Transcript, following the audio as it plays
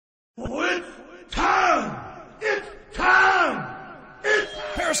Oh, it's time! It's time! It's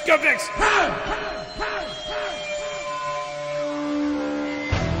Paraskeptix!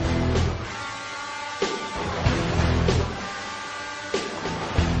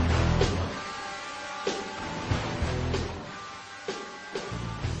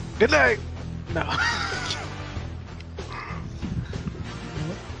 Good night. No.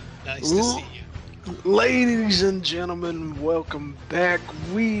 Nice to see you. Ladies and gentlemen, welcome back.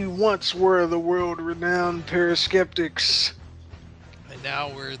 We once were the world-renowned Paraskeptix. And now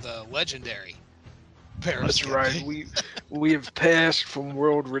we're the legendary That's right. Paraskeptix. We have passed from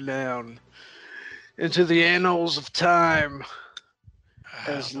world-renowned into the annals of time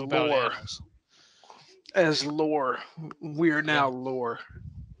as What about lore. animals? As lore. We are now Yeah. lore.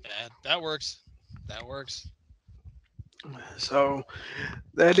 That works. That works. So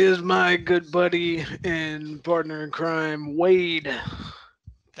that is my good buddy and partner in crime, Wade.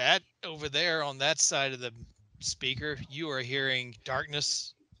 That over there on that side of the speaker, you are hearing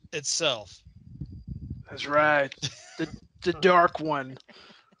darkness itself. That's right. The dark one.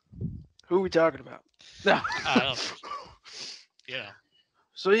 Who are we talking about? No. I don't. Yeah.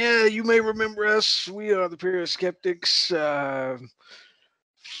 So yeah, you may remember us. We are the Paraskeptics,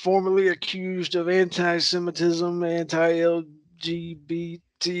 formerly accused of anti-Semitism,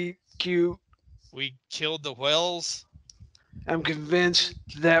 anti-LGBTQ. We killed the whales. I'm convinced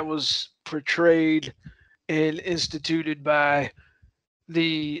that was portrayed and instituted by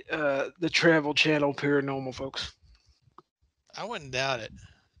the Travel Channel paranormal folks. I wouldn't doubt it.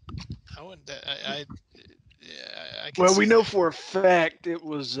 I wouldn't. I can Well, see we know that. for a fact it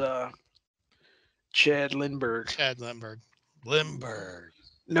was Chad Lindbergh. Chad Lindbergh. Lindbergh.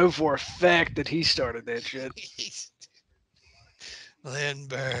 Know for a fact that he started that shit.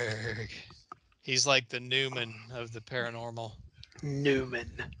 Lindbergh. He's like the Newman of the paranormal. Newman.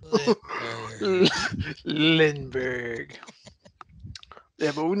 Lindbergh. Lindbergh.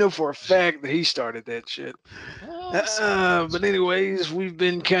 Yeah, but we know for a fact that he started that shit. But anyways, we've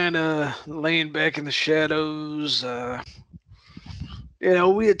been kind of laying back in the shadows.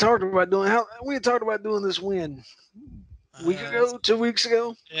 We had talked about doing this when? A week ago, 2 weeks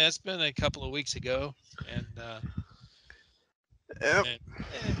ago. Yeah, it's been a couple of weeks ago, and Yep.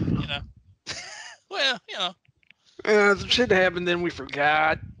 you know, well, Some shit happened, then we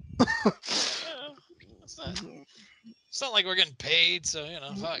forgot. it's not like we're getting paid, so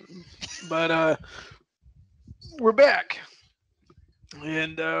fuck. But we're back,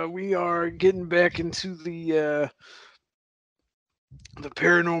 and we are getting back into the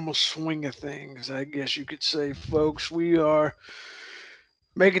paranormal swing of things, I guess you could say, folks. We are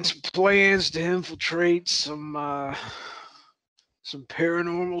making some plans to infiltrate some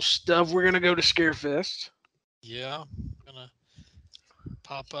paranormal stuff. We're gonna go to Scarefest. Yeah, gonna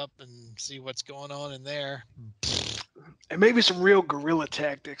pop up and see what's going on in there. And maybe some real guerrilla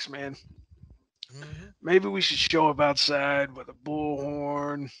tactics, man. Mm-hmm. Maybe we should show up outside with a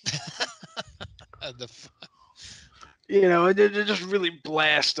bullhorn. Just really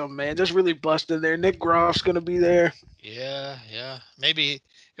blast them, man. Just really bust in there. Nick Groff's gonna be there. Yeah. Maybe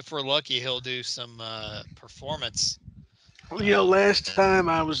if we're lucky, he'll do some performance. Last time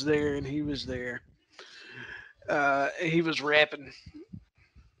I was there and he was there, he was rapping.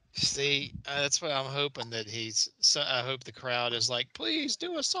 See, that's what I'm hoping that I hope the crowd is like, please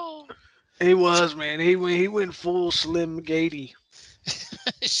do a song. He was, man. He went full Slim Gady.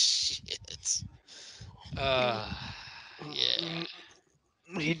 Shit. Yeah.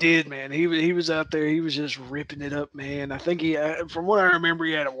 He did, man. He was out there. He was just ripping it up, man. I think from what I remember,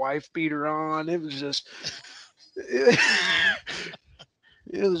 he had a wife beater on. It was just, it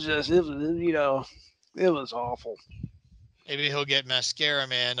was awful. Maybe he'll get Mascara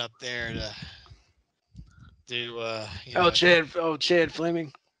Man up there to do. Chad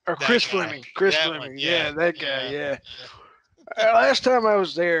Fleming or That Chris guy. Fleming. Chris That Fleming. one, Yeah, that guy. Yeah. Yeah. Last time I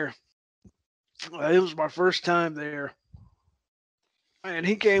was there, it was my first time there, and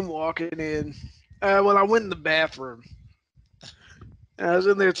he came walking in. I went in the bathroom. And I was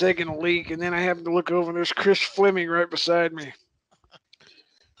in there taking a leak, and then I happened to look over, and there's Chris Fleming right beside me.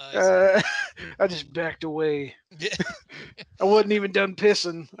 I just backed away. I wasn't even done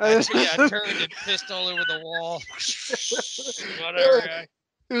pissing. I turned and pissed all over the wall. Whatever.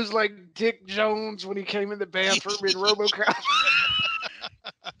 It was like Dick Jones when he came in the bathroom in RoboCop.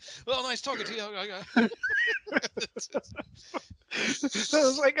 Well, nice talking to you. I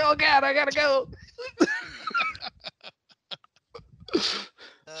was like, oh God, I gotta go.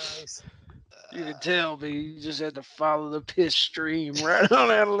 Nice. You could tell me you just had to follow the piss stream right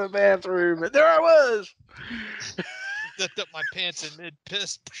on out of the bathroom. And there I was. Lift up my pants in mid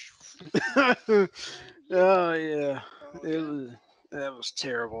piss. Oh yeah, that was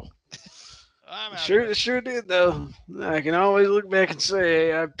terrible. I'm out of Sure, it. it sure did though. I can always look back and say,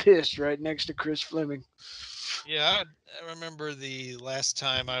 hey, I pissed right next to Chris Fleming. Yeah, I remember the last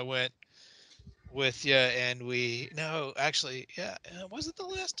time I went with you, and no, actually, yeah, was it the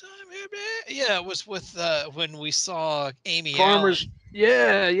last time? Yeah, it was with when we saw Amy Allen. Farmers,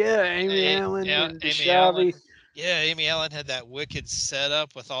 yeah, Amy Allen Yeah, and Amy Allen. Deshavi. Yeah, Amy Allen had that wicked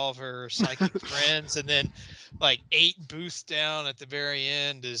setup with all of her psychic friends, and then like 8 booths down at the very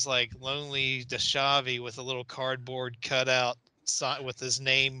end is like lonely Deshavi with a little cardboard cutout with his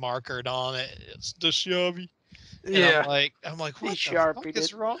name markered on it. It's Deshavi. And Yeah, I'm like, he what the fuck sharpied it.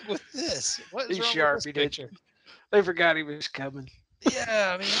 is wrong with this? What He is wrong with this sharpied it. picture? They forgot he was coming.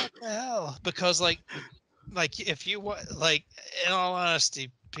 Yeah, I mean, what the hell? Because like if you like, in all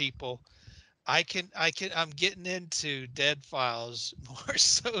honesty, people, I'm getting into Dead Files more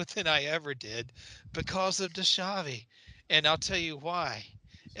so than I ever did because of Deshavi, and I'll tell you why.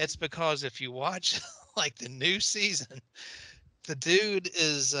 It's because if you watch like the new season, the dude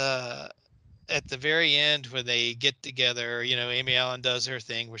is at the very end where they get together, Amy Allen does her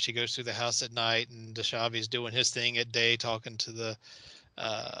thing where she goes through the house at night, and Deshavi's doing his thing at day, talking to the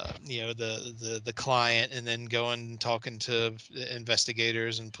client, and then going and talking to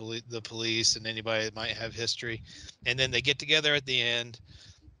investigators and the police and anybody that might have history. And then they get together at the end.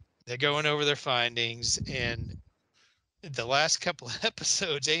 They're going over their findings, and the last couple of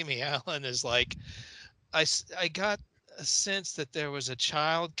episodes, Amy Allen is like, I got a sense that there was a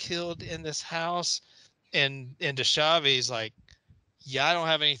child killed in this house, and Deshavi's like, yeah, I don't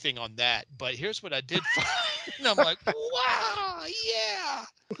have anything on that, but here's what I did find. And I'm like, wow, yeah,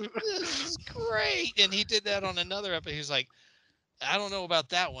 this is great. And he did that on another episode. He's like, I don't know about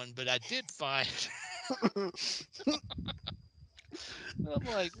that one, but I did find. I'm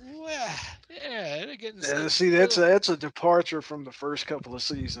like, wow, yeah, they're getting some. See, that's a departure from the first couple of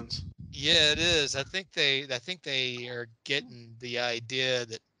seasons. Yeah, it is. I think they are getting the idea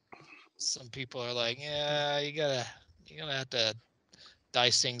that some people are like, yeah, you're gonna have to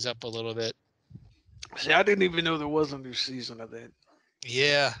dice things up a little bit. See, I didn't even know there was a new season of that.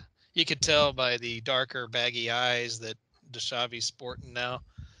 Yeah, you could tell by the darker, baggy eyes that Deshavi's sporting now.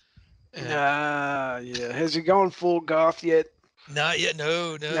 And Yeah. Has he gone full goth yet? not yet.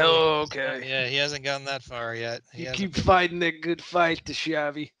 No, No, okay. yeah, he hasn't gone that far yet. He You hasn't keep been. fighting that good fight,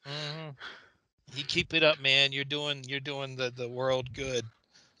 Deshavi. You keep it up, man. You're doing the world good.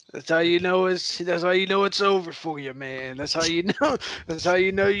 That's how you know it's over for you, man. That's how you know. That's how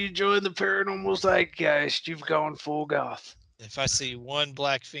you know you joined the paranormal zeitgeist. You've gone full goth. If I see one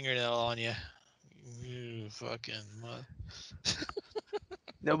black fingernail on you, you fucking mother.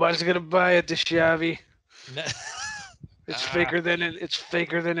 Nobody's gonna buy it, Deshavi. No. It's faker than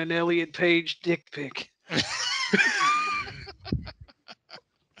an Elliot Page dick pic.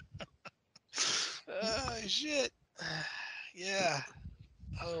 Oh shit. Yeah.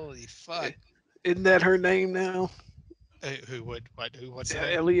 Holy fuck. Isn't that her name now? Who would what? Who? What's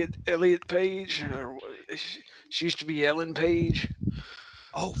that? Elliot Page. She used to be Ellen Page.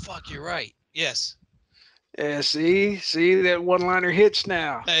 Oh fuck, you're right. Yes. Yeah, see that one-liner hits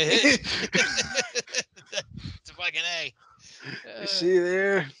now. It's a fucking A. You see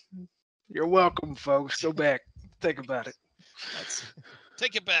there? You're welcome, folks. Go back. Think about it.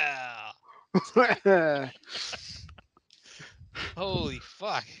 Take a bow. Holy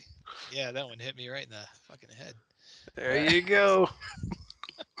fuck. Yeah, that one hit me right in the fucking head. There you go.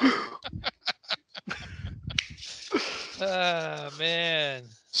 Man.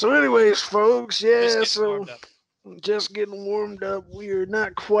 So, anyways, folks, yeah, so just getting warmed up. We are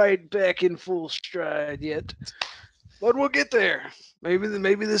not quite back in full stride yet, but we'll get there.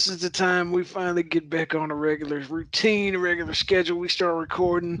 Maybe this is the time we finally get back on a regular routine, a regular schedule. We start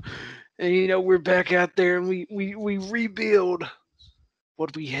recording, and we're back out there, and we rebuild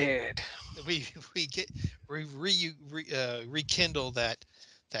what we had. We rekindle that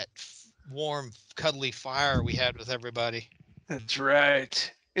warm, cuddly fire we had with everybody. That's right.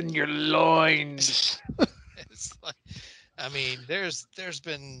 In your loins. It's like, I mean, there's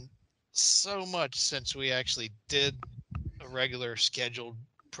been so much since we actually did a regular scheduled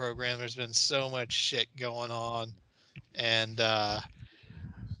program. There's been so much shit going on, and but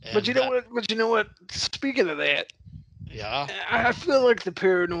you know what? Speaking of that, yeah, I feel like the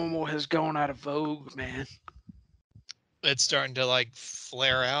paranormal has gone out of vogue, man. It's starting to like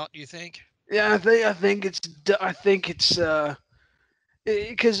flare out. You think? Yeah, I think it's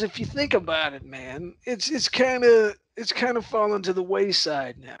because if you think about it, man, it's kind of fallen to the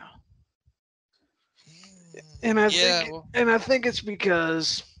wayside now. And I Yeah, think well, and I think it's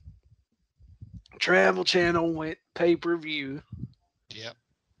because Travel Channel went pay-per-view. yep.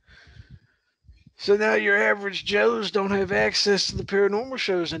 So now your average Joes don't have access to the paranormal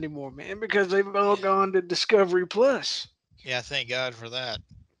shows anymore, man, because they've all Yeah. gone to Discovery Plus. Yeah, thank God for that.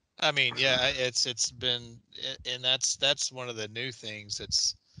 I mean, yeah, it's been and that's one of the new things.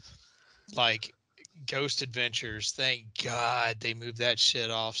 It's like Ghost Adventures. Thank God they moved that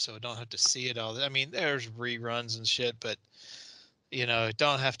shit off so I don't have to see it all. I mean, there's reruns and shit, but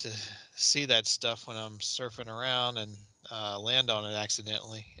don't have to see that stuff when I'm surfing around and land on it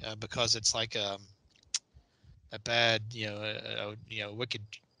accidentally because it's like a bad, wicked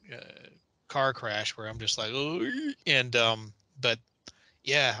uh, car crash where I'm just like, oh, and but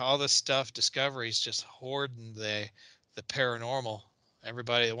yeah, all this stuff, Discovery's just hoarding the paranormal.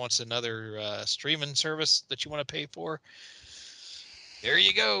 Everybody that wants another streaming service that you want to pay for, there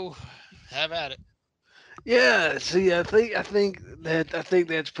you go. Have at it. Yeah, see, I think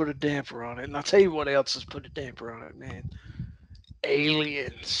that's put a damper on it, and I'll tell you what else has put a damper on it, man.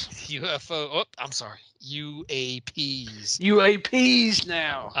 Aliens, UFO. Oh, I'm sorry. UAPs. UAPs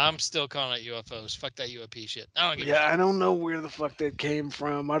now. I'm still calling it UFOs. Fuck that UAP shit. I don't give a Yeah, shit. I don't know where the fuck that came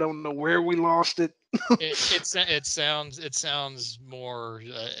from. I don't know where we lost it. It sounds more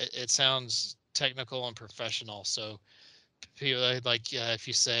it sounds technical and professional. So people like if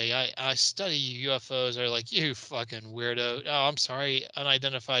you say I study UFOs, they're like you fucking weirdo. Oh, I'm sorry,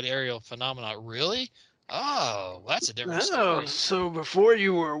 unidentified aerial phenomena. Really? Oh, that's a different Oh, story. so before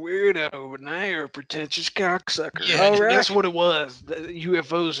you were a weirdo, but now you're a pretentious cocksucker. Yeah, Oh, no. that's what it was. The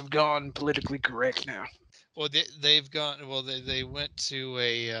UFOs have gone politically correct now. Well, they've gone. Well, they went to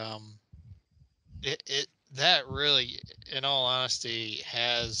a it that really, in all honesty,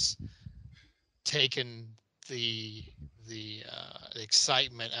 has taken the the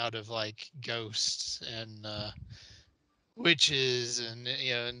excitement out of like ghosts and witches and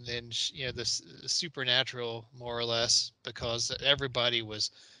the supernatural more or less because everybody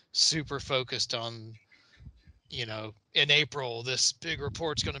was super focused on in April this big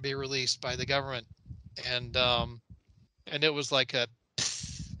report's going to be released by the government and and it was like a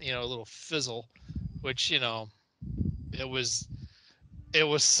a little fizzle which it was it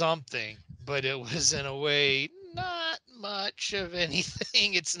was something, but it was in a way not much of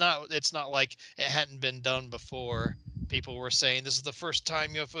anything. It's not like it hadn't been done before. People were saying this is the first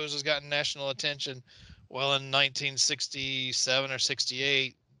time UFOs has gotten national attention. Well, in 1967 or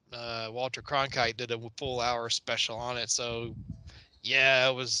 68, Walter Cronkite did a full hour special on it. So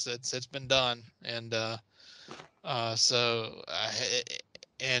yeah, it's been done, and so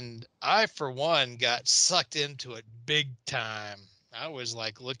and I for one got sucked into it big time. I was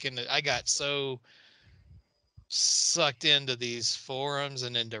like I got so sucked into these forums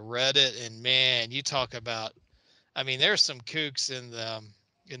and into Reddit and man, you talk about I mean there's some kooks in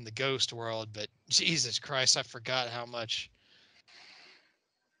the ghost world, but Jesus Christ, I forgot how much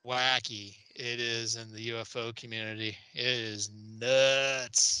wacky it is in the UFO community. It is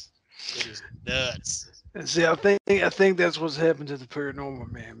nuts. It is nuts. And see, I think that's what's happened to the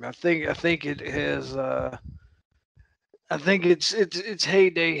paranormal, man. I think it has. I think its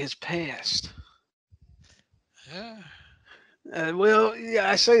heyday has passed. Yeah. Well, yeah,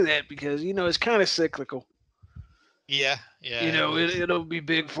 I say that because it's kind of cyclical. Yeah, You yeah, it know, it, is. it'll be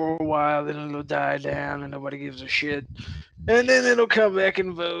big for a while, then it'll die down, and nobody gives a shit. And then it'll come back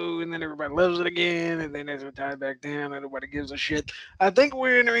in vogue, and then everybody loves it again, and then it'll die back down, and nobody gives a shit. I think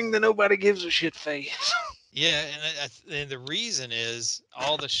we're entering the nobody gives a shit phase. Yeah, and the reason is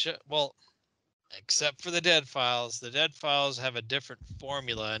all the well, except for the Dead Files. The Dead Files have a different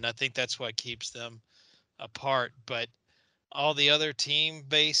formula, and I think that's what keeps them apart. But all the other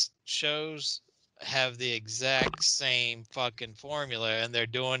team-based shows have the exact same fucking formula, and they're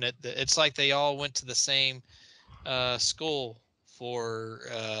doing it. It's like they all went to the same school for,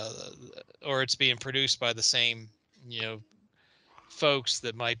 or it's being produced by the same, you know, folks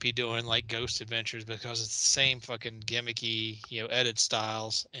that might be doing like Ghost Adventures because it's the same fucking gimmicky, edit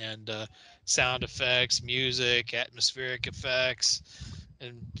styles and sound effects, music, atmospheric effects,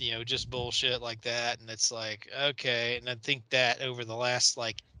 and just bullshit like that. And it's like, okay. And I think that over the last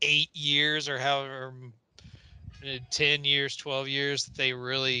like 8 years or however 10 years, 12 years, that they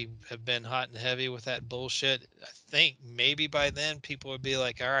really have been hot and heavy with that bullshit. I think maybe by then people would be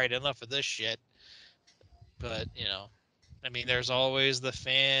like, all right, enough of this shit. But, I mean, there's always the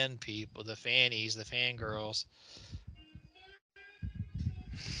fan people, the fannies, the fangirls.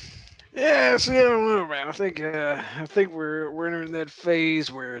 Yeah, see, I don't know, man. I think we're entering that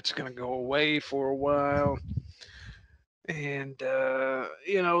phase where it's gonna go away for a while, and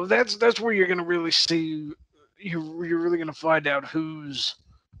that's where you're gonna really see, you're really gonna find out who's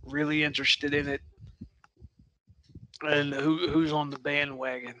really interested in it and who's on the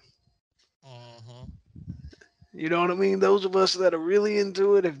bandwagon. Mm-hmm. You know what I mean? Those of us that are really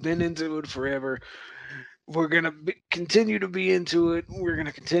into it have been into it forever. We're gonna continue to be into it. We're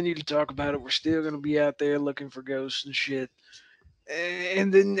gonna continue to talk about it. We're still gonna be out there looking for ghosts and shit.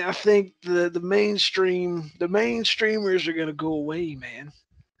 And then I think the mainstreamers are gonna go away, man.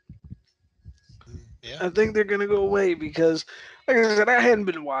 Yeah. I think they're gonna go away because, like I said, I hadn't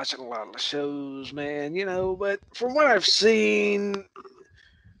been watching a lot of the shows, man. But from what I've seen,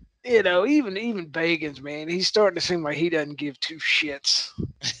 even Bacon's, man, he's starting to seem like he doesn't give two shits.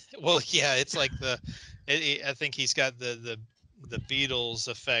 Well, yeah, it's like I think he's got the Beatles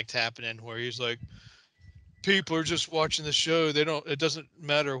effect happening where he's like, people are just watching the show. They don't. It doesn't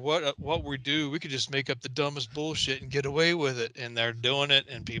matter what we do. We could just make up the dumbest bullshit and get away with it. And they're doing it,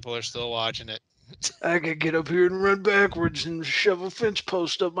 and people are still watching it. I could get up here and run backwards and shove a fence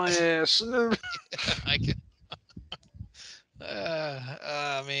post up my ass. I can.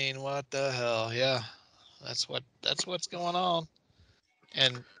 I mean, what the hell? Yeah, that's what's going on.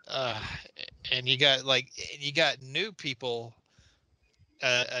 And you got new people,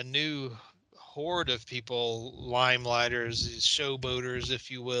 a new horde of people, limelighters, showboaters, if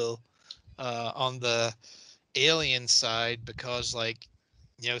you will, on the alien side, because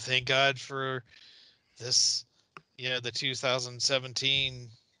thank God for this, the 2017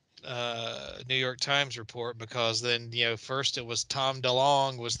 New York Times report, because then first it was Tom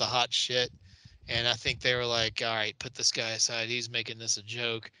DeLonge was the hot shit, and I think they were like, all right, put this guy aside, he's making this a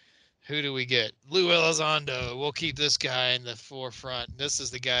joke. Who do we get? Lou Elizondo. We'll keep this guy in the forefront. This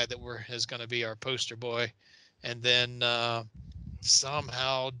is the guy that is going to be our poster boy. And then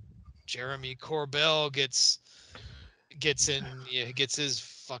somehow Jeremy Corbell gets in, gets his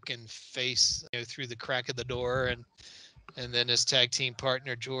fucking face through the crack of the door, and then his tag team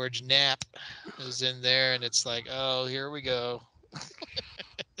partner George Knapp is in there, and it's like, oh, here we go.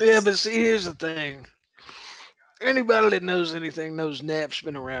 Yeah, but see, here's the thing. Anybody that knows anything knows Knapp's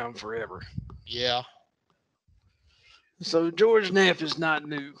been around forever. Yeah. So George Knapp is not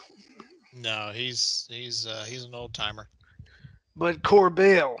new. No, he's an old timer. But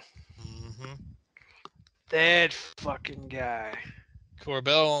Corbell, Mm-hmm. that fucking guy.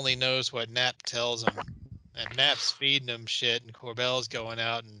 Corbell only knows what Knapp tells him, and Knapp's feeding him shit, and Corbell's going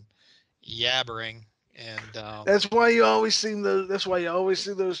out and yabbering, and That's why you always see those. That's why you always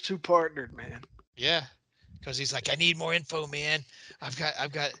see those two partnered, man. yeah, because he's like, I need more info, man. I've got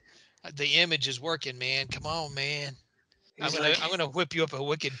the image is working, man. Come on, man. I'm gonna whip you up a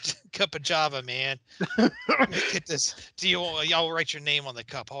wicked cup of Java, man. Get this. Y'all write your name on the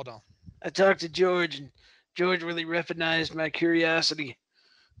cup? Hold on. I talked to George, and George really recognized my curiosity.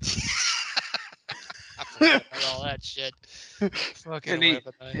 I forgot about all that shit. Fucking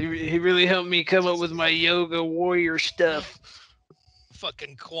And he really helped me come up with my yoga warrior stuff.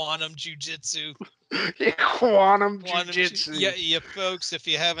 Fucking quantum jujitsu. Yeah, quantum jujitsu. Yeah, folks, if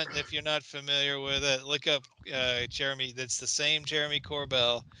you're not familiar with it, look up Jeremy. That's the same Jeremy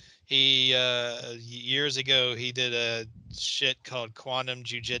Corbell. He years ago he did a shit called quantum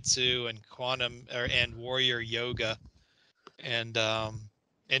jujitsu and warrior yoga, and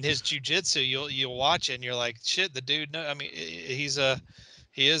his jujitsu, you'll watch it and you're like, shit, the dude. No, I mean, he is a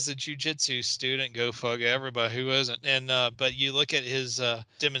jujitsu student. Go fuck everybody who isn't. And but you look at his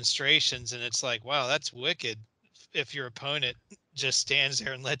demonstrations and it's like, wow, that's wicked. If your opponent just stands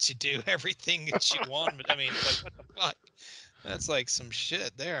there and lets you do everything that you want, but I mean, like, what the fuck? That's like some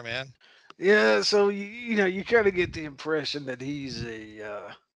shit there, man. Yeah, so you kind of get the impression that he's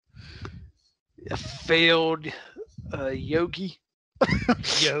a failed yogi.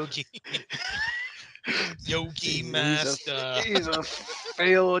 Yogi. Yogi master. He's a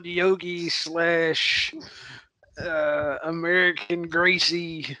failed yogi slash American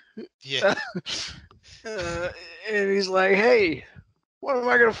Gracie. Yeah. And he's like, hey, what am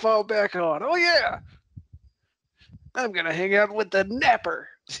I going to fall back on? Oh, yeah. I'm going to hang out with the Napper.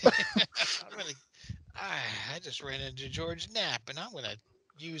 I just ran into George Knapp, and I'm going to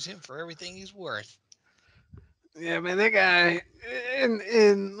use him for everything he's worth. Yeah, man, that guy,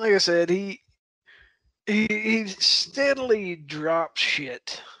 and like I said, he steadily drops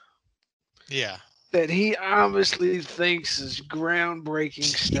shit. Yeah. That he obviously thinks is groundbreaking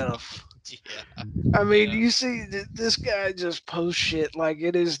stuff. Yeah. I mean, you see, this guy just posts shit like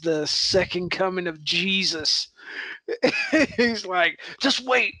it is the second coming of Jesus. He's like, just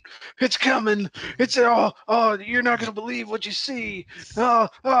wait, it's coming. It's oh, you're not gonna believe what you see. Oh,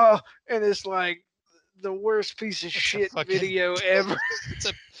 and it's like the worst piece of It's a shit fucking video ever.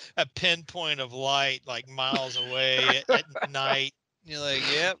 it's a pinpoint of light like miles away at night. You're like,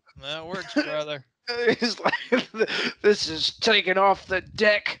 yep, that works, brother. It's like this is taken off the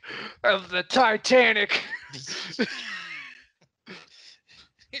deck of the Titanic.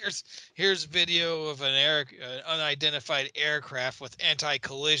 Here's video of an unidentified aircraft with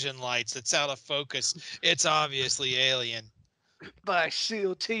anti-collision lights that's out of focus. It's obviously alien. By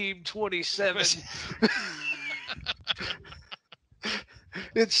SEAL Team 27.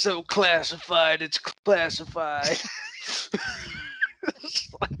 It's so classified. It's classified.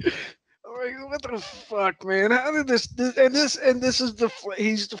 It's like, what the fuck, man? How did this and this is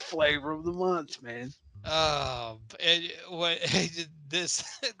he's the flavor of the month, man. Oh, what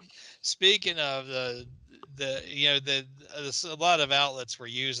this? Speaking of a lot of outlets were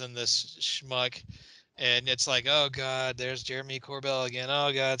using this schmuck, and it's like, oh God, there's Jeremy Corbell again.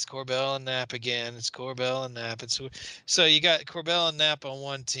 Oh God, it's Corbell and Knapp again. It's Corbell and Knapp. So you got Corbell and Knapp on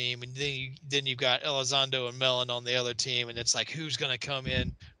one team, and then you've got Elizondo and Mellon on the other team, and it's like, who's gonna come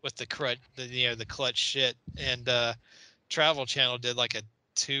in with the clutch shit? And Travel Channel did like a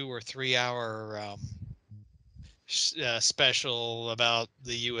 2 or 3 hour special about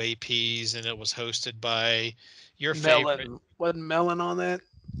the UAPs, and it was hosted by your favorite. Wasn't Mellon on that?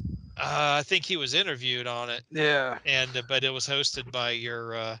 I think he was interviewed on it. Yeah. But it was hosted by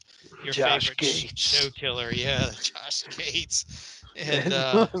your Josh favorite Gates. show killer, Josh Gates, and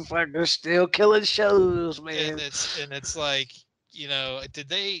they're still killing shows, man. and it's like, did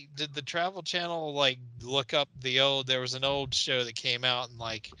the Travel Channel like look up there was an old show that came out in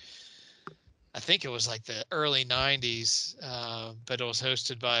like, I think it was like the early 90s, but it was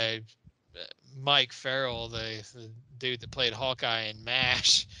hosted by Mike Farrell, the dude that played Hawkeye in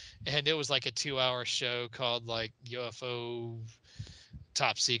MASH. And it was like a 2-hour show called like UFO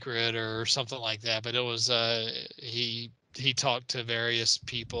Top Secret or something like that. But it was he talked to various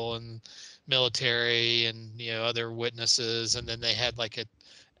people and military and other witnesses, and then they had like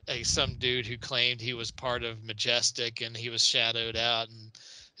some dude who claimed he was part of Majestic, and he was shadowed out, and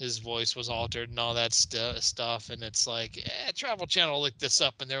his voice was altered and all that stuff. And it's like, Travel Channel looked this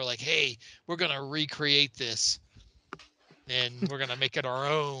up, and they were like, hey, we're going to recreate this, and we're going to make it our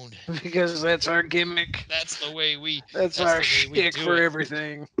own. Because that's our gimmick. That's the way that's our shtick for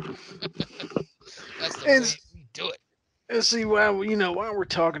everything. That's the way we do it. And see, while we're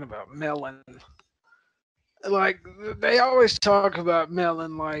talking about Mellon, like, they always talk about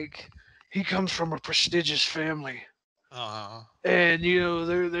Mellon like he comes from a prestigious family. And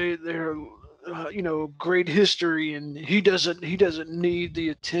they're great history, and he doesn't need the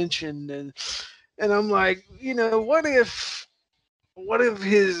attention, and I'm like, what if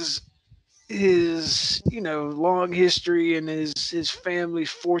his long history and his family's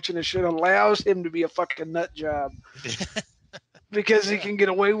fortune and shit allows him to be a fucking nut job because he can get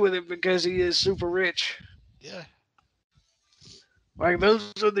away with it because he is super rich. Yeah. Like,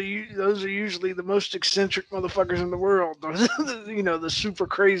 those are usually the most eccentric motherfuckers in the world. The super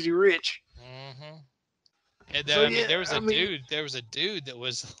crazy rich. Mm-hmm. And then, there was a dude that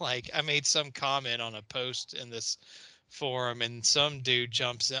was like, I made some comment on a post in this forum, and some dude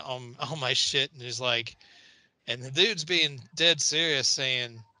jumps in on my shit and is like, and the dude's being dead serious,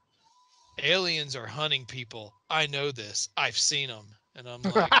 saying, aliens are hunting people. I know this. I've seen them. And I'm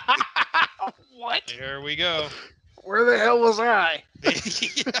like, what? There we go. Where the hell was I?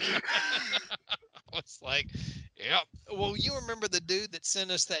 It's like, yep. Well, you remember the dude that sent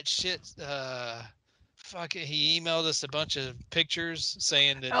us that shit? He emailed us a bunch of pictures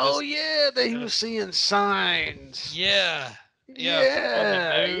saying that. That he was seeing signs. Yeah. On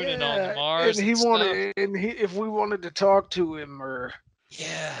the moon and on Mars. And he wanted, if we wanted to talk to him or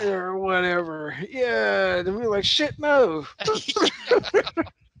whatever. Yeah, and we were like, shit, no.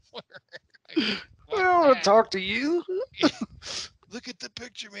 I don't want to talk to you. Look at the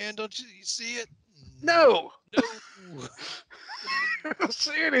picture, man. Don't you see it? No. I don't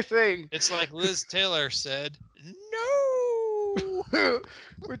see anything. It's like Liz Taylor said, no.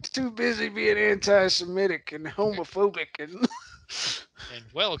 We're too busy being anti-Semitic and homophobic and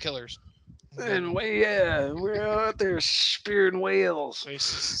whale killers. And we're out there spearing whales.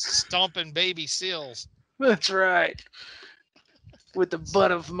 Stomping baby seals. That's right. With the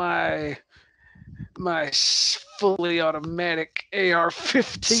butt of my fully automatic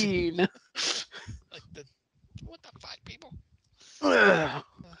AR-15. Like what the fuck, people?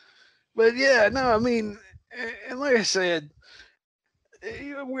 But yeah, no, I mean, and like I said,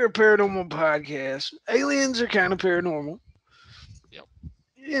 we're a paranormal podcast. Aliens are kind of paranormal. Yep.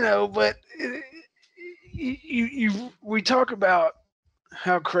 But we talk about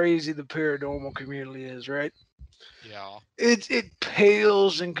how crazy the paranormal community is, right? Yeah. It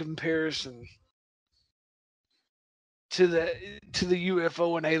pales in comparison to the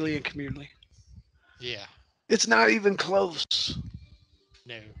UFO and alien community. Yeah. It's not even close.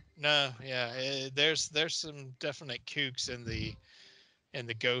 No. No. Yeah. There's some definite kooks in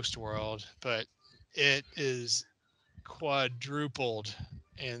the ghost world, but it is quadrupled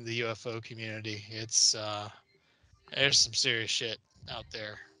in the UFO community. It's there's some serious shit out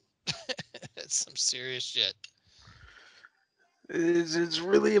there. It's some serious shit. It's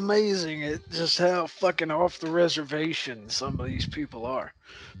really amazing just how fucking off the reservation some of these people are.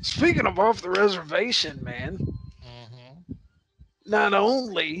 Speaking of off the reservation, man, Hmm. not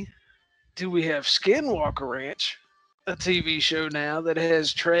only do we have Skinwalker Ranch, a TV show now that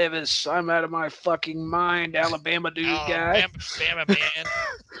has Travis, I'm out of my fucking mind, Alabama dude Oh, guy, Bama man.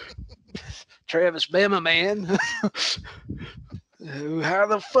 Travis Bama man. How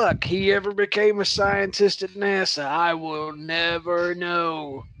the fuck he ever became a scientist at NASA, I will never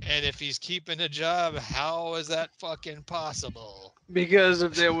know. And if he's keeping a job, how is that fucking possible? Because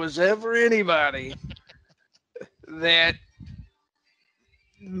if there was ever anybody that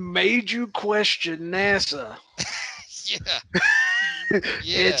made you question NASA, Yeah.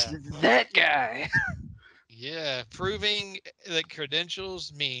 it's Yeah. that guy. Yeah. Proving that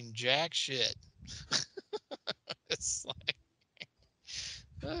credentials mean jack shit. It's like,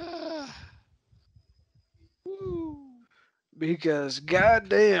 ah, woo. Because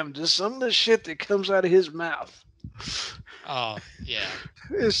goddamn, just some of the shit that comes out of his mouth, Oh, yeah.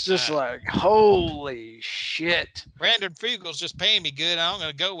 it's just like, holy shit. Brandon Fiegel's just paying me good. I'm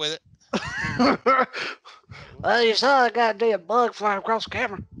going to go with it. Well, you saw a goddamn bug fly across the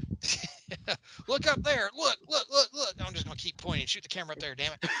camera. Look up there. Look, look, look, look. I'm just going to keep pointing. Shoot the camera up there,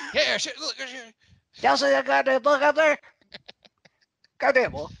 damn it. Yeah, shit, look. Y'all see that goddamn bug up there?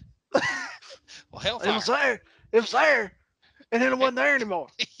 Goddamn, boy. Well, It was hellfire. there. It was there. And then it wasn't there anymore.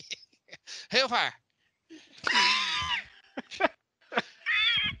 Hellfire.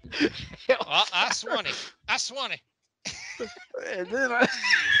 Well, I swung it. And then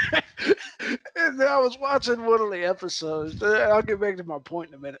I was watching one of the episodes. I'll get back to my point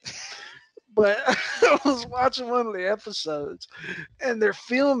in a minute. But I was watching one of the episodes, and they're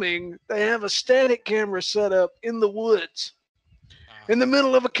filming. They have a static camera set up in the woods, in the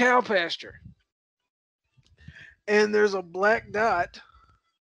middle of a cow pasture, and there's a black dot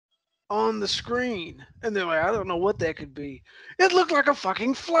on the screen, and they're like, I don't know what that could be. It looked like a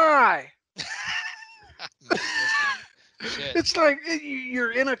fucking fly. Shit. It's like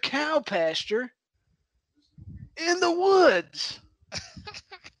you're in a cow pasture in the woods.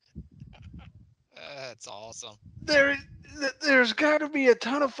 That's awesome. There's got to be a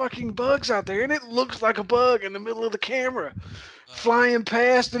ton of fucking bugs out there, and it looks like a bug in the middle of the camera, flying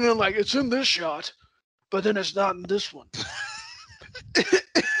past, and then like it's in this shot, but then it's not in this one.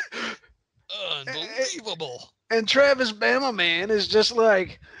 Unbelievable. And Travis Bama man is just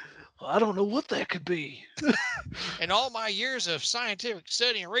like, well, I don't know what that could be. In all my years of scientific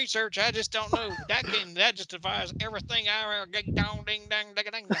study and research, I just don't know. That justifies everything I ever get down, ding, dang, ding,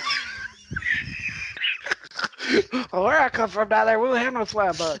 ding, ding. Well, where I come from down there, we don't have no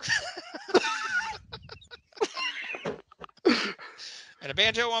flying bugs. And a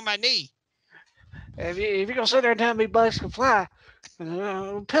banjo on my knee. If you're going to sit there and tell me bugs can fly,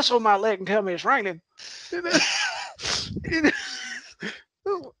 piss on my leg and tell me it's raining.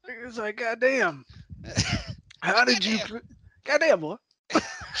 It's like, goddamn. How did you... Goddamn, boy.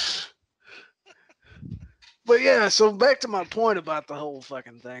 But yeah, so back to my point about the whole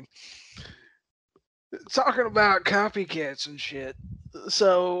fucking thing. Talking about copycats and shit.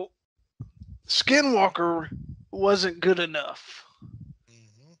 So, Skinwalker wasn't good enough.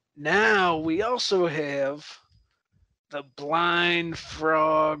 Mm-hmm. Now we also have the Blind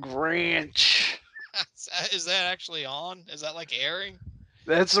Frog Ranch. Is that actually on? Is that like airing?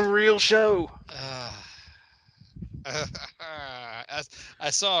 That's a real show. I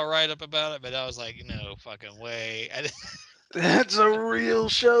saw a write up about it, but I was like, no fucking way. That's a real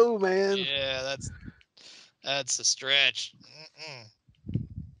show, man. Yeah, that's a stretch.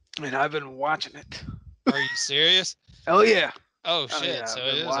 And I've been watching it. Are you serious? Oh yeah. Oh shit! Yeah, so I've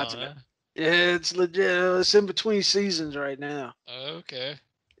it been is watching on. it. Yeah, it's legit. It's in between seasons right now. Okay.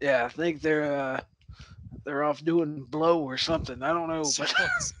 Yeah, I think they're off doing blow or something. I don't know. So But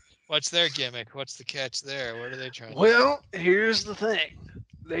what's their gimmick? What's the catch there? What are they trying? well, here's the thing.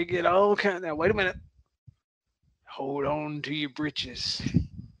 They get all kind. Now wait a minute. Hold on to your britches,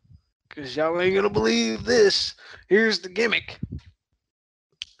 cause y'all ain't gonna believe this. Here's the gimmick.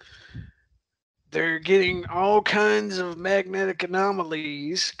 they're getting all kinds of magnetic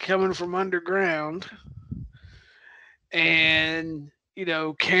anomalies coming from underground, and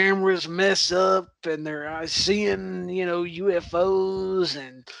cameras mess up, and they're seeing UFOs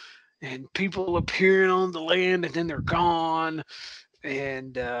and people appearing on the land, and then they're gone,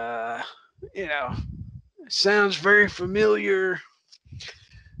 and sounds very familiar.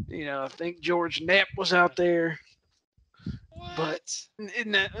 I think George Knapp was out there, but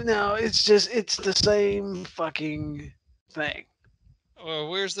What? no, it's the same fucking thing. Well,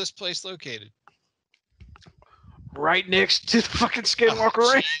 where's this place located? Right next to the fucking Oh,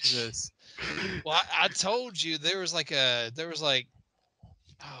 Skinwalker Ranch. Jesus. Well, I told you there was like oh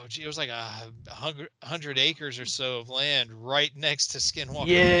gee, it was like 100 acres or so of land right next to Skinwalker Ranch.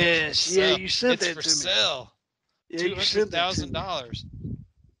 Yes, yeah, you sent It's that for to me. sale. Yeah, you sent that to me. $200,000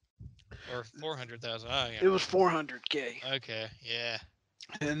 or 400,000. Oh, yeah. It was 400K, Okay, yeah.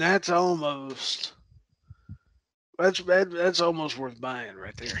 and that's almost worth buying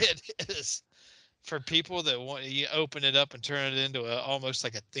right there. It is for people that want you open it up and turn it into almost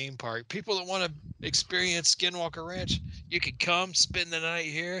like a theme park. People that want to experience Skinwalker Ranch, you can come spend the night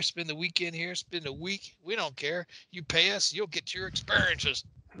here, spend the weekend here, spend a week. We don't care. You pay us, you'll get your experiences.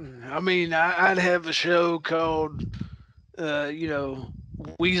 I mean, I'd have a show called,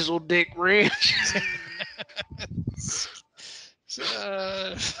 Weasel Dick Ranch.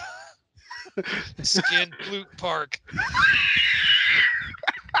 uh, Skin Flute Park.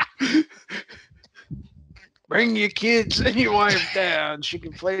 Bring your kids and your wife down. She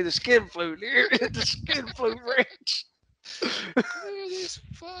can play the skin flute here at the Skin Flute Ranch.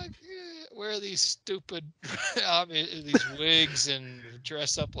 Wear these stupid these wigs and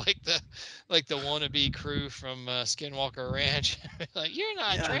dress up like the wannabe crew from Skinwalker Ranch. Like, you're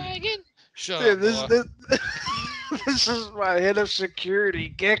not Yeah. Dragon. Shut Yeah, up, boy. this is my head of security,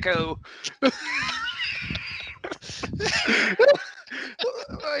 Gecko. Like,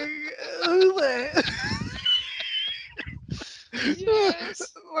 who the Yes.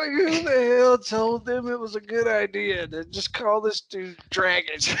 like who the hell told them it was a good idea to just call this dude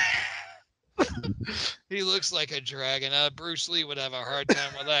Dragon? He looks like a dragon. Bruce Lee would have a hard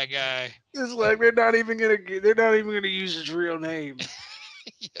time with that guy. It's like they're not even gonna use his real name.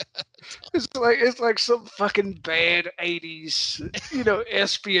 Yeah. It's like some fucking bad '80s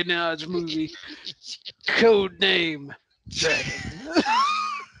espionage movie. Code name Dragon.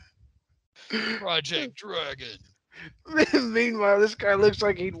 Project Dragon. Meanwhile, this guy looks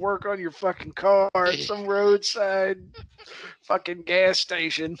like he'd work on your fucking car at some roadside fucking gas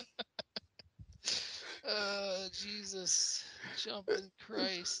station. Jesus, jumping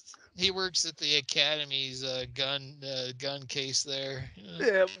Christ! He works at the Academy's gun case there.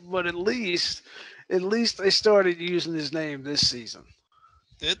 Yeah, but at least they started using his name this season.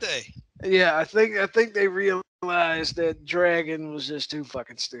 Did they? Yeah, I think they realized that Dragon was just too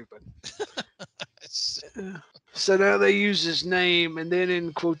fucking stupid. So now they use his name, and then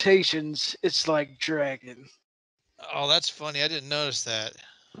in quotations, it's like Dragon. Oh, that's funny. I didn't notice that.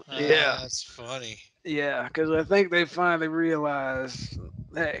 Yeah. That's funny. Yeah, because I think they finally realized,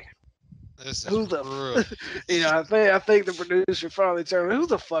 hey, This is who the real. I think the producer finally told me, who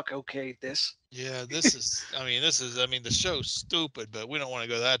the fuck okayed this? Yeah, this is. I mean, the show's stupid, but we don't want to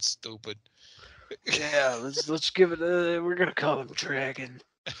go that stupid. Yeah, let's give it. We're gonna call him Dragon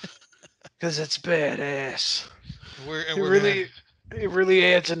because it's badass. It really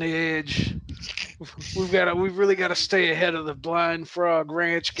adds an edge. We've really got to stay ahead of the Blind Frog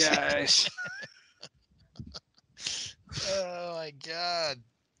Ranch guys. Oh my God.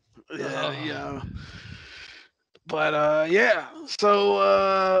 Yeah. But yeah.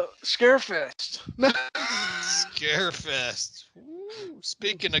 So Scarefest. Scarefest. Woo.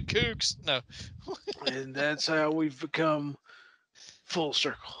 Speaking of kooks, no. And that's how we've become full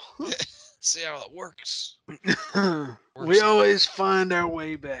circle. See how it works. We always find our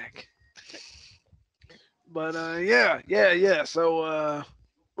way back. But yeah. So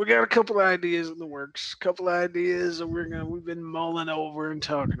we got a couple of ideas in the works. A couple of ideas that we've been mulling over and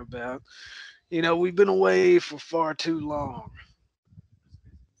talking about. We've been away for far too long,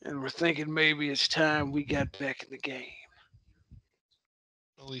 and we're thinking maybe it's time we got back in the game.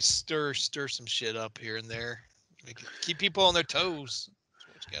 At least stir some shit up here and there. Keep people on their toes.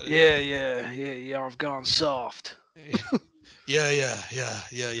 Yeah. Y'all have gone soft. Yeah. Yeah.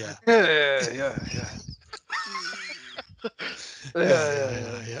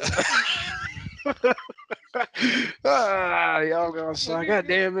 Y'all gonna suck. God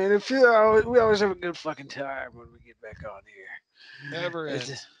damn, man. We always have a good fucking time when we get back on here. Never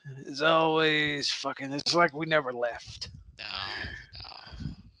ends. It's always fucking. It's like we never left. No.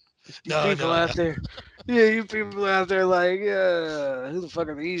 You No, people no, out there, yeah, you people out there like, who the fuck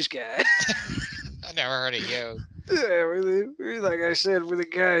are these guys? I never heard of you. Yeah, like I said, we're the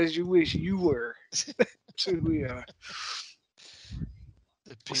guys you wish you were. That's who we are.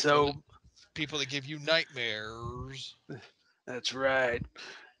 The So people that give you nightmares. that's right.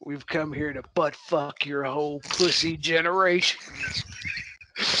 We've come here to butt fuck your whole pussy generation.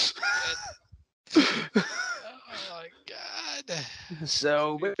 Oh my god.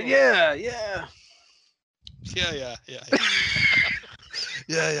 So, but People- yeah. Yeah. Yeah. Yeah.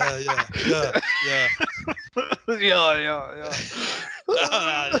 No.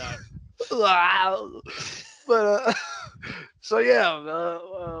 Wow. But so yeah,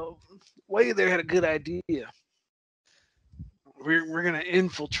 Wade there had a good idea. We're gonna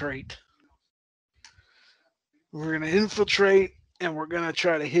infiltrate. We're gonna infiltrate, and we're gonna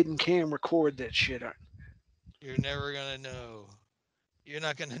try to hidden cam record that shit. You're never gonna know. You're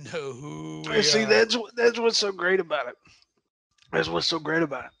not gonna know who And we see, are. that's what's so great about it. That's what's so great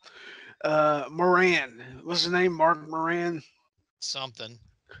about it. Moran, what's his name? Mark Moran. Something.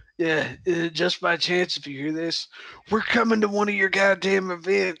 Yeah, just by chance, if you hear this, we're coming to one of your goddamn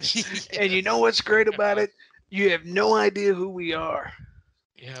events. And you know what's great about it? You have no idea who we are.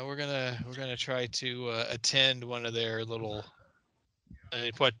 Yeah, we're gonna try to attend one of their little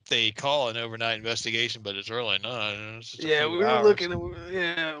what they call an overnight investigation, but it's really not. It's just a Yeah, few we were hours. looking at,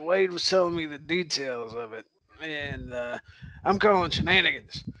 yeah, Wade was telling me the details of it. And I'm calling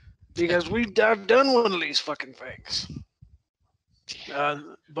shenanigans because I've done one of these fucking things.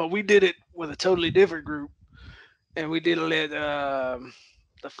 But we did it with a totally different group. And we did it at,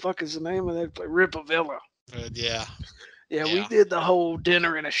 the fuck is the name of that place? Ripavilla. Yeah. Yeah, we Yeah. did the whole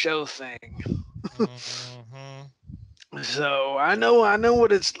dinner and a show thing. Mhm. So I know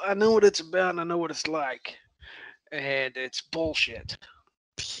what it's about, and I know what it's like, and it's bullshit.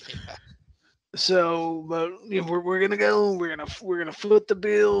 Yeah. So, but you know, we're gonna go. We're gonna foot the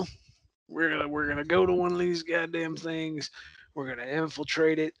bill. We're gonna go to one of these goddamn things. We're gonna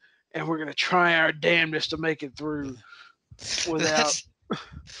infiltrate it, and we're gonna try our damnedest to make it through without.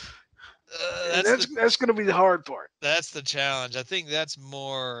 That's And that's the that's gonna be the hard part. that's the challenge. I think that's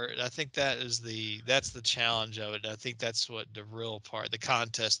more. I think that's the challenge of it. I think that's what the real part, the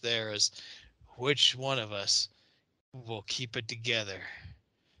contest there is, which one of us will keep it together,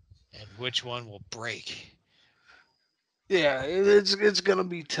 and which one will break. Yeah, it's gonna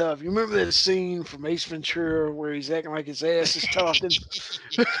be tough. You remember that scene from Ace Ventura where he's acting like his ass is talking,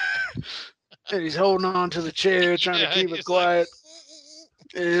 and he's holding on to the chair trying to Yeah, keep it he's like, quiet.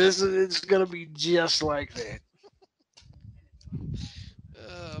 It's gonna be just like that.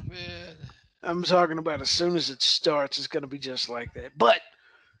 oh man. I'm talking about as soon as it starts, it's gonna be just like that. But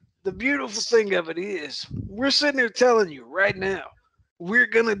the beautiful thing of it is, we're sitting here telling you right now, we're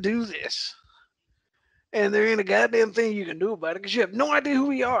gonna do this, and there ain't a goddamn thing you can do about it because you have no idea who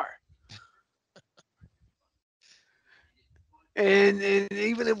we are. And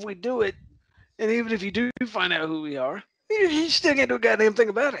even if we do it, and even if you do find out who we are, you still can't do a goddamn thing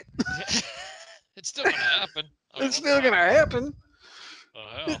about it. It's still gonna happen. It's still gonna happen. Oh,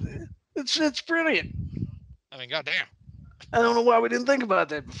 hell. It's brilliant. I mean, goddamn. I don't know why we didn't think about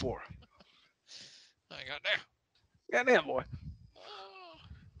that before. I mean, goddamn. Goddamn boy, Oh,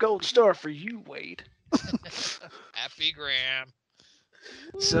 gold star for you, Wade. happy Graham.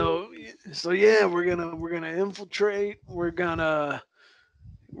 So yeah, we're gonna infiltrate. We're gonna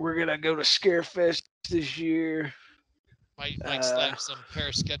go to Scarefest this year. Might slap some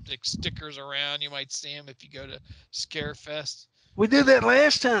Paraskeptix stickers around. You might see them if you go to Scarefest. We did that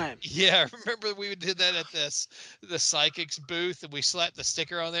last time. Yeah, remember we did that at the psychics booth, and we slapped the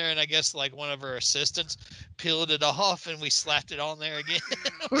sticker on there, and I guess like one of our assistants peeled it off, and we slapped it on there again.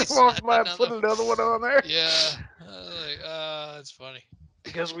 We walked by and put another one on there. Yeah, I was like, that's funny.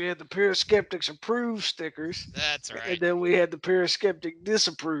 Because we had the Paraskeptics approved stickers, That's right. and then we had the Paraskeptic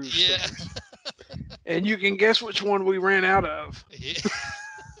disapproved Yeah. stickers. And you can guess which one we ran out of. Yeah.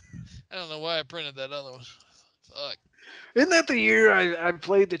 I don't know why I printed that other one. Fuck. Isn't that the year I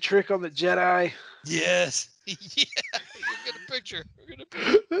played the trick on the Jedi? Yes. Yeah. We're gonna picture.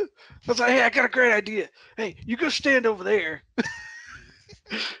 I was like, hey, I got a great idea. Hey, you go stand over there.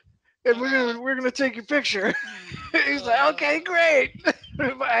 And we're gonna take your picture. He's like, okay, great.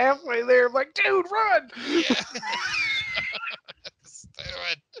 About halfway there, I'm like, dude, run. Yeah.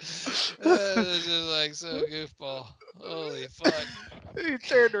 This is like so goofball. Holy fuck. He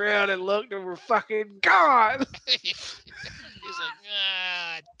turned around and looked, and we're fucking gone. He's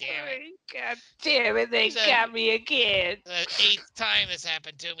like, damn it. God damn it, they got me again. The 8th time this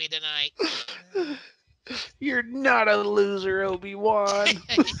happened to me tonight. You're not a loser, Obi-Wan.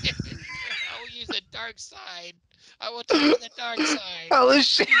 dark side. I will turn to the dark side. Holy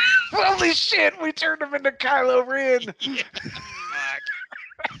shit! Holy shit! We turned him into Kylo Ren. Yeah,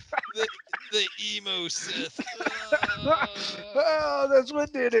 fuck. The emo Sith. Oh, that's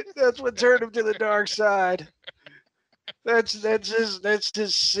what did it. That's what turned him to the dark side. That's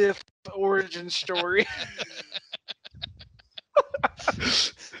his Sith origin story.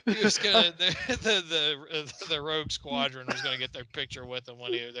 He was gonna the Rogue Squadron was gonna get their picture with him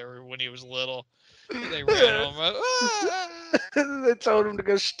when he was little. And they ran him. They told him to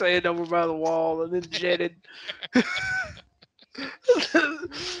go stand over by the wall and then jetted.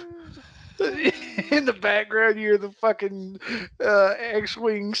 In the background, you hear the fucking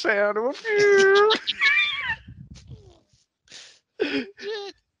X-wing sound of a phew.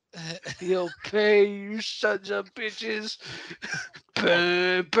 He'll pay you sons of bitches.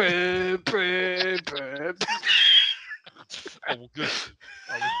 Burn, burn, burn, burn. Oh, good.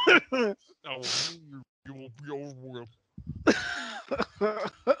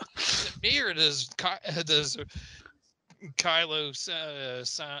 Me or does Kylo?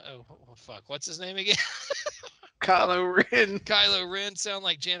 Oh fuck! What's his name again? Kylo Ren. Kylo Ren sound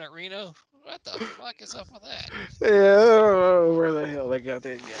like Janet Reno? What the fuck is up with that? Yeah, I don't know where the hell they got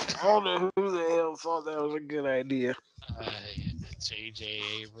that guy. I don't know who the hell thought that was a good idea. J.J.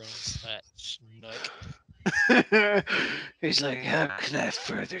 Abrams, that schnook. He's like, how can I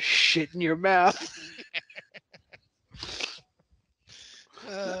further shit in your mouth?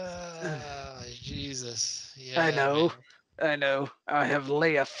 Jesus. Yeah, I know. man. I know. I have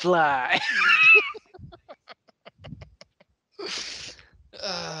lay a fly.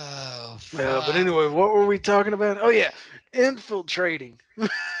 Oh, But fuck. anyway, what were we talking about? Oh yeah, infiltrating.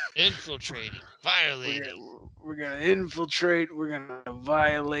 Infiltrating, violating. We're gonna infiltrate. We're gonna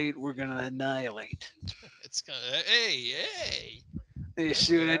violate. We're gonna annihilate. It's gonna. Hey. You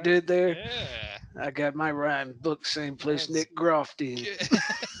see what I did there? Yeah. I got my rhyme book same place That's Nick Groff did.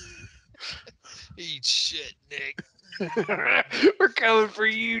 Eat shit, Nick. We're coming for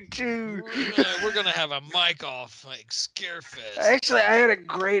you too. We're gonna have a mic off like Scarefest. Actually, I had a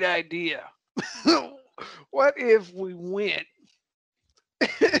great idea. What if we went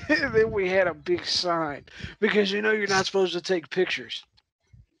and then we had a big sign? Because you know you're not supposed to take pictures.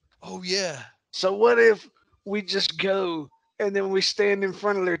 Oh yeah. So what if we just go and then we stand in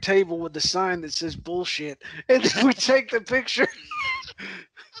front of their table with the sign that says bullshit, and then we take the picture.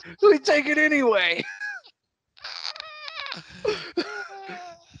 We take it anyway.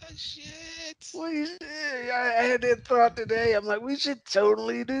 Shit. I had that thought today. I'm like, we should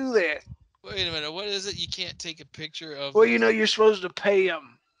totally do that. Wait a minute. What is it? You can't take a picture of. Well, you know, you're supposed to pay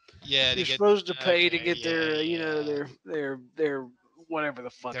them. Yeah, You're supposed to pay to get their, you know, their whatever the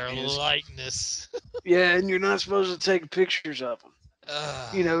fuck their it is. likeness. Yeah, and you're not supposed to take pictures of them.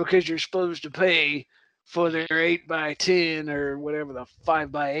 You know, because you're supposed to pay for their 8x10 or whatever the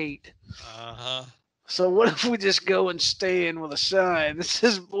 5x8. Uh-huh. So what if we just go and stand with a sign that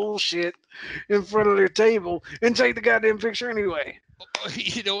says bullshit in front of their table and take the goddamn picture anyway?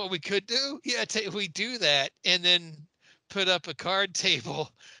 You know what we could do? Yeah, we do that and then put up a card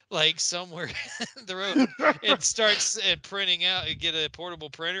table like somewhere in the road and start printing out and get a portable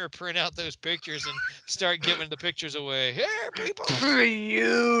printer, print out those pictures and start giving the pictures away. Here, people.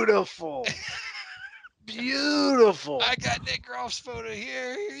 Beautiful. Beautiful. I got Nick Groff's photo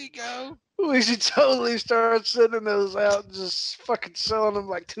here. Here you go. We should totally start sending those out and just fucking selling them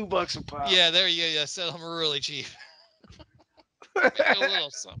like $2 a pop. Yeah, there you go. Yeah, sell them really cheap. Make a little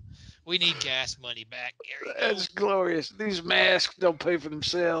something. We need gas money back. That's glorious. These masks don't pay for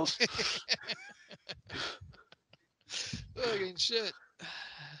themselves. Fucking shit.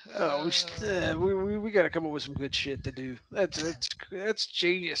 Oh, we got to come up with some good shit to do. That's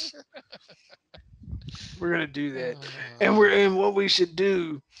genius. We're gonna do that, and what we should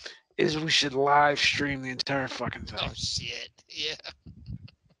do is we should live stream the entire fucking thing. Oh shit! Yeah.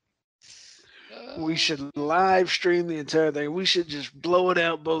 We should live stream the entire thing. We should just blow it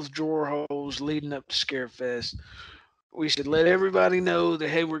out both drawer holes leading up to Scarefest. We should let everybody know that,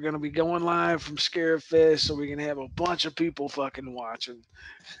 hey, we're going to be going live from Scarefest so we can have a bunch of people fucking watching.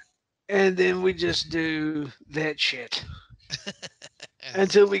 And then we just do that shit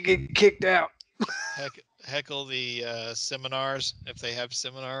until we get kicked out. Heckle the seminars if they have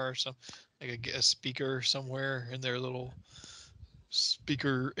seminar or something, like a speaker somewhere in their little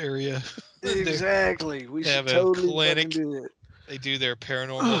speaker area. Exactly. We should have totally a clinic. do it. They do their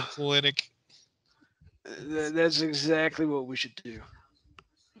paranormal clinic. That's exactly what we should do.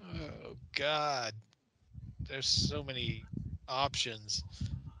 Oh God, there's so many options.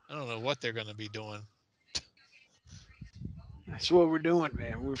 I don't know what they're going to be doing. That's what we're doing,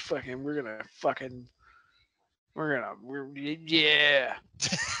 man. Yeah.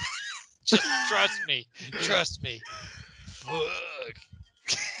 Just trust me. Trust me. Fuck.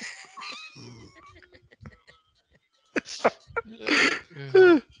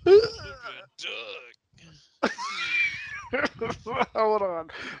 Hold on.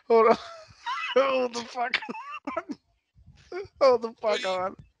 Hold on. Hold the fuck on. Hold the fuck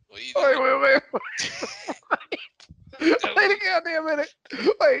on. What are you Wait, doing? wait, wait. Wait a goddamn minute.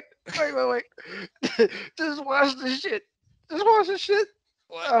 Wait. Just watch this shit. Just watch this shit.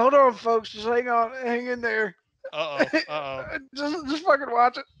 What? Hold on, folks. Just hang on. Hang in there. Uh-oh. Just fucking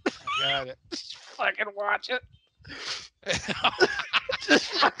watch it. I got it. Just fucking watch it. God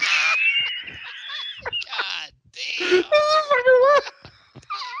Just fucking, damn. just fucking watch.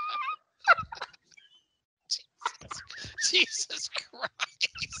 Jesus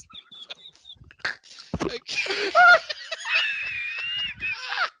Christ. Okay.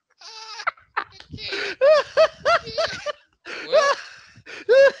 I can't. Well,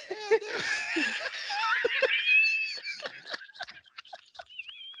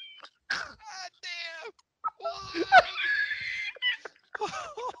 God damn.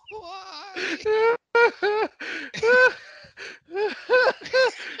 Why?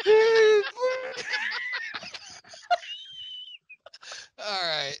 All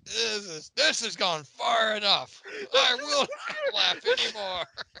right, this has gone far enough. I will not laugh anymore.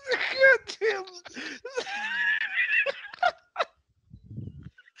 Goddamn.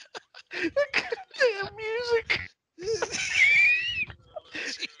 Goddamn music.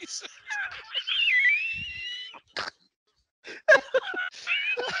 Jesus.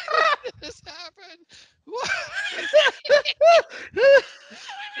 This happened. What?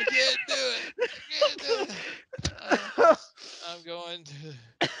 I can't do it. I'm going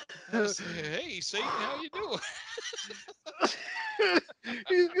to say, hey, Satan, how you doing?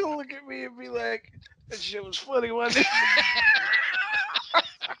 He's gonna look at me and be like, "That shit was funny, wasn't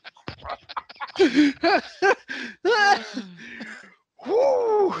it?"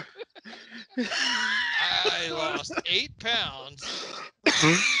 Woo! I lost 8 pounds.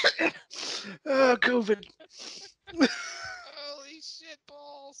 COVID. Holy shit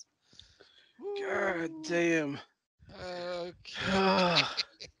balls. God damn. Okay. Ah.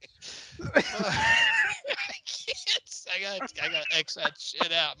 I can't. I got to X that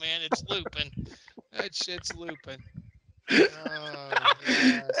shit out, man. It's looping. That shit's looping. Oh,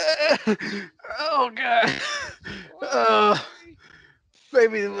 yes. Oh God.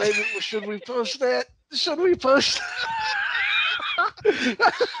 Maybe should we post that? Should we post? Talk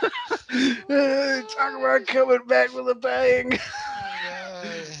about coming back with a bang.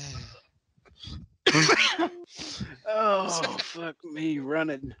 Oh fuck me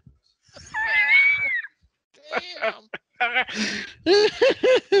running. Damn.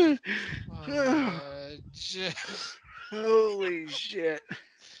 Holy shit.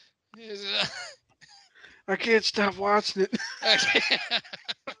 Is it- I can't stop watching it. Okay.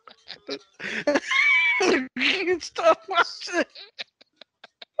 I can't stop watching it.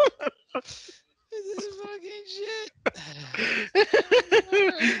 This is fucking shit.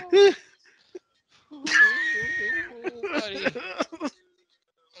 Ooh, buddy.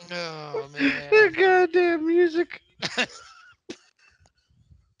 Oh man. Goddamn music. I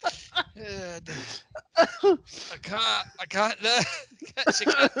can't she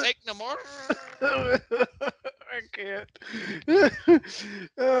can't take no more. I can't.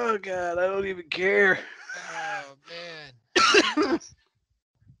 Oh God, I don't even care. Oh man.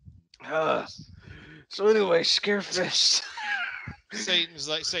 So anyway, Scarefest. Satan's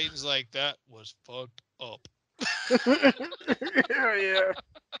like that was fucked up. Yeah.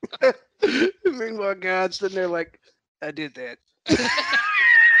 Meanwhile, God's sitting there like, I did that.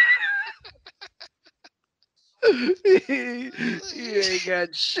 You ain't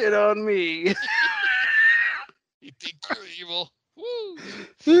got shit on me. You think you're evil? Woo!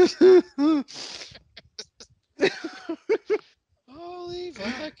 Holy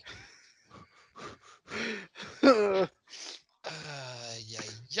fuck!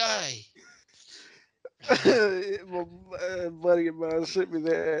 Yay! My buddy of mine sent me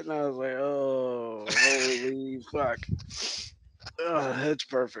that, and I was like, "Oh, holy fuck! Oh, that's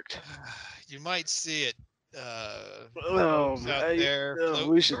perfect." You might see it. Oh, Folks out there.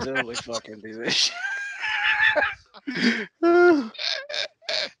 we should totally fucking do this.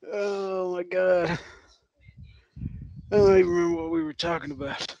 Oh my God! I don't even remember what we were talking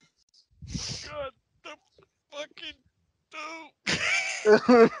about. God, the fucking dope.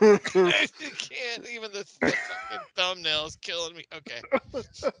 can't. Even the fucking thumbnail is killing me. Okay.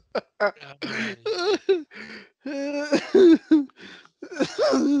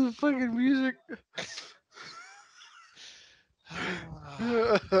 Fucking music.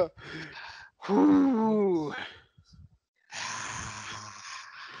 Whew.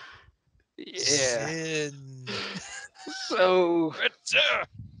 Yeah. Zen. So,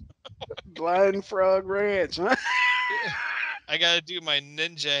 Blind Frog Ranch, huh? I gotta do my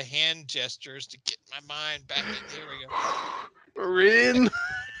ninja hand gestures to get my mind back in. Here we go. Rin.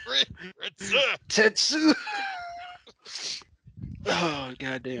 Tetsu. Oh,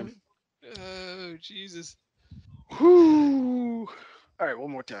 goddamn. Oh, Jesus. Whew. All right,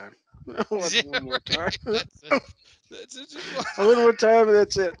 one more time. One more time. That's it. That's it. One more time, and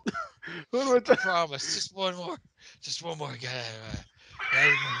that's it. One more I time. promise. Just one more. Just one more.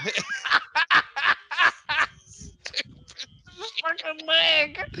 Fucking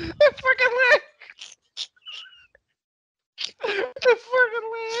leg. The fucking leg. The fucking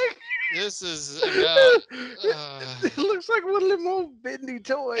leg. This is about. It looks like one of them old bendy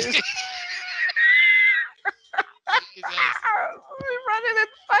toys. Jesus. We're running in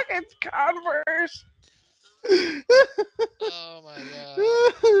fucking Converse. Oh my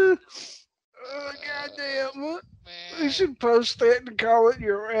god. Oh, goddamn. Man. You should post that and call it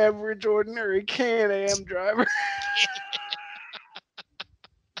your average, ordinary Can-Am driver.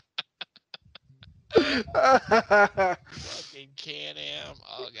 Fucking Can-Am.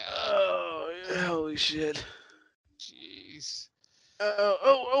 Oh god. Oh, yeah, holy shit. Jeez.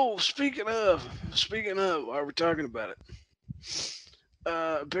 Speaking of, while we're talking about it,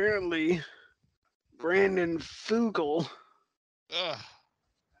 apparently Brandon Fugel Ugh.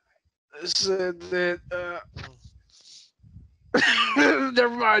 said that,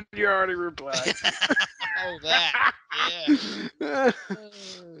 never mind, you already replied. Oh, that. Yeah.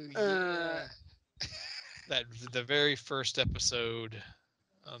 Yeah. That the very first episode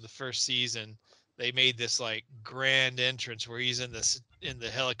on the first season, they made this like grand entrance where he's in the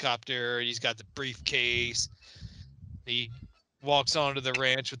helicopter and he's got the briefcase. He walks onto the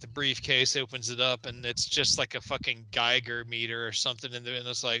ranch with the briefcase, opens it up, and it's just like a fucking Geiger meter or something in there, and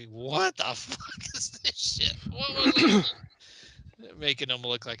it's like, what the fuck is this shit? What was it? Making him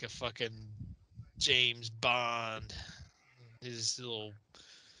look like a fucking James Bond. His little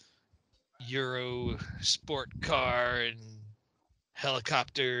Euro sport car and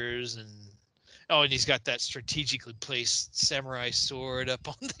helicopters and he's got that strategically placed samurai sword up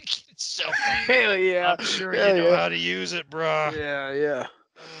on the shelf. Hell yeah. I'm sure you know how to use it, bruh. Yeah.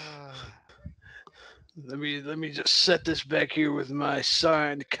 Let me just set this back here with my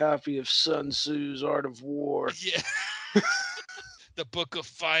signed copy of Sun Tzu's Art of War. Yeah. The Book of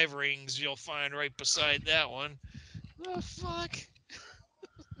Five Rings you'll find right beside that one. The fuck?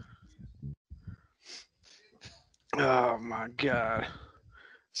 Oh my god.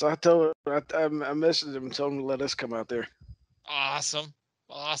 So I messaged him and told him to let us come out there. Awesome.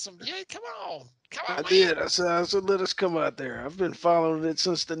 Yeah, come on, I man. did. I said, let us come out there. I've been following it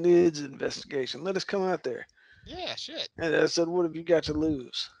since the NIDS investigation. Let us come out there. Yeah, shit. And I said, what have you got to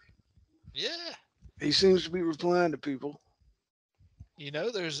lose? Yeah. He seems to be replying to people. You know,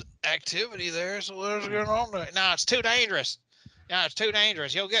 there's activity there, so what's going on there? No, it's too dangerous.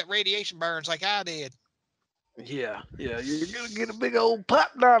 You'll get radiation burns like I did. Yeah. You're going to get a big old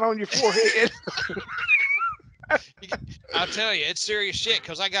pop knot on your forehead. I'll tell you, it's serious shit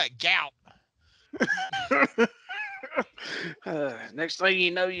because I got gout. Next thing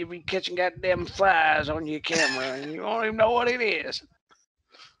you know, you'll be catching goddamn flies on your camera and you don't even know what it is.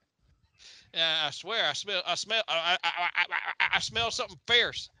 Yeah, I swear, I smell something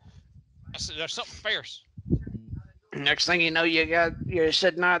fierce. There's something fierce. Next thing you know, you're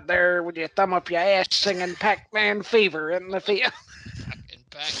sitting out there with your thumb up your ass singing Pac-Man Fever in the field. Fucking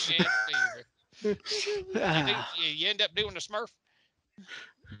Pac-Man Fever. You end up doing the Smurf.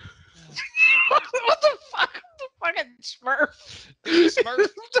 What the fuck? The fucking Smurf. Doing the Smurf.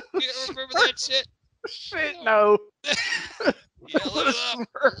 You don't remember that shit? Shit, no. Yeah,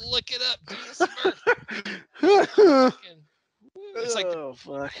 look it up. Do the Smurf. It's like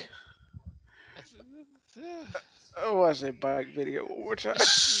fuck. I watch that bike video one more time.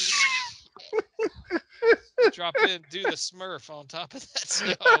 Drop in, do the Smurf on top of that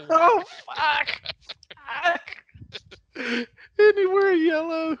snow. Oh, fuck. Anywhere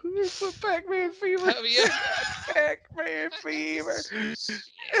yellow. Put Pac-Man Fever. Oh, yeah. Pac-Man Fever. And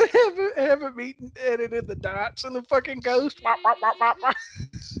have him eating, edited the dots and the fucking ghost.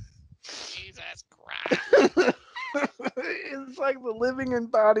 Jesus Christ. It's like the living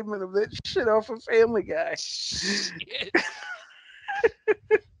embodiment of that shit off of Family Guy. Shit.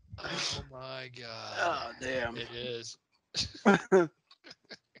 Oh my God. Oh, damn. It is.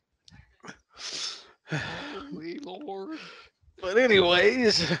 Holy Lord. But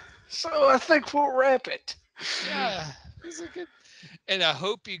anyways, so I think we'll wrap it. Yeah. It's a good. And I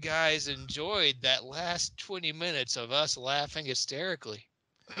hope you guys enjoyed that last 20 minutes of us laughing hysterically.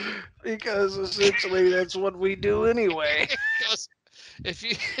 Because essentially that's what we do anyway. Because if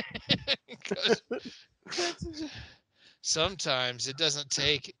you, because sometimes it doesn't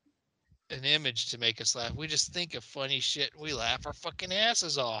take an image to make us laugh. We just think of funny shit and we laugh our fucking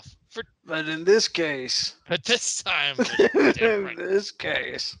asses off. But in this case, But this time it's in different. this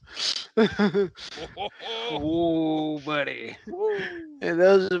case, Oh, whoa, buddy. woo. And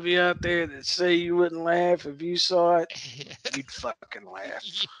those of you out there that say you wouldn't laugh if you saw it, Yeah, you'd fucking laugh.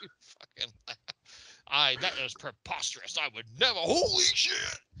 you fucking laugh. That is preposterous. I would never. Holy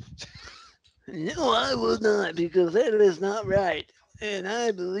shit. No, I will not, because that is not right. And I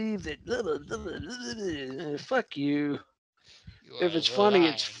believe that. Blah, blah, blah, blah, blah, blah. Fuck you. You If are it's funny,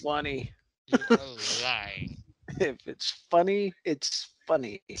 it's lying. funny. You are lying. If it's funny, it's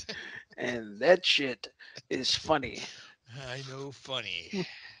funny. And that shit is funny. I know funny. And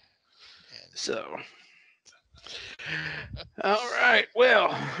So, all right.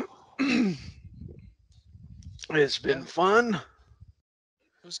 Well, it's been fun.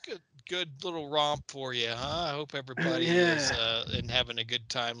 it was good. Good little romp for you, huh? I hope everybody is Yeah. and having a good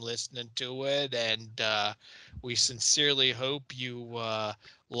time listening to it. And we sincerely hope you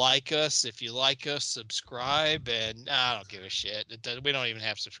like us. If you like us, subscribe. And I don't give a shit. We don't even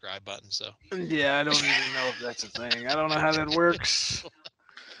have subscribe buttons, so. Yeah, I don't even know if that's a thing. I don't know how that works.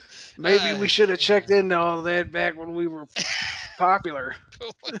 Maybe we should have checked into all that back when we were popular.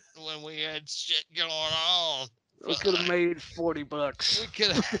 when we had shit going on. We could have made $40.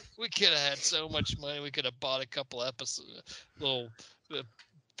 We could have had so much money. We could have bought a couple episodes, little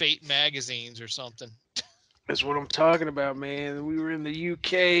Fate magazines or something. That's what I'm talking about, man. We were in the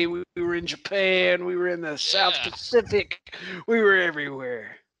UK, we were in Japan, we were in the South Yeah. Pacific, we were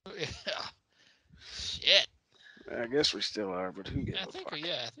everywhere. Yeah. Shit. I guess we still are, but who gives I a think fuck?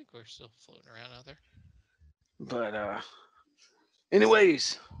 I think we're still floating around out there. But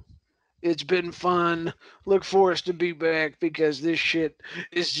anyways, it's been fun. Look for us to be back because this shit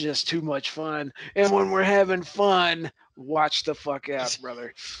is just too much fun. And when we're having fun, watch the fuck out,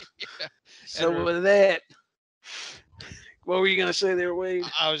 brother. Yeah. So with that, what were you gonna say there, Wade?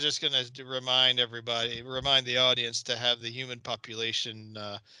 I was just gonna remind the audience to have the human population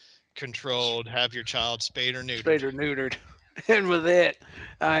controlled. Have your child spayed or neutered. Spayed or neutered. And with that,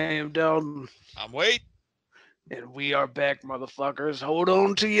 I am Dalton. I'm Wade. And we are back, motherfuckers. Hold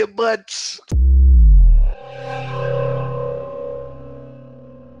on to your butts.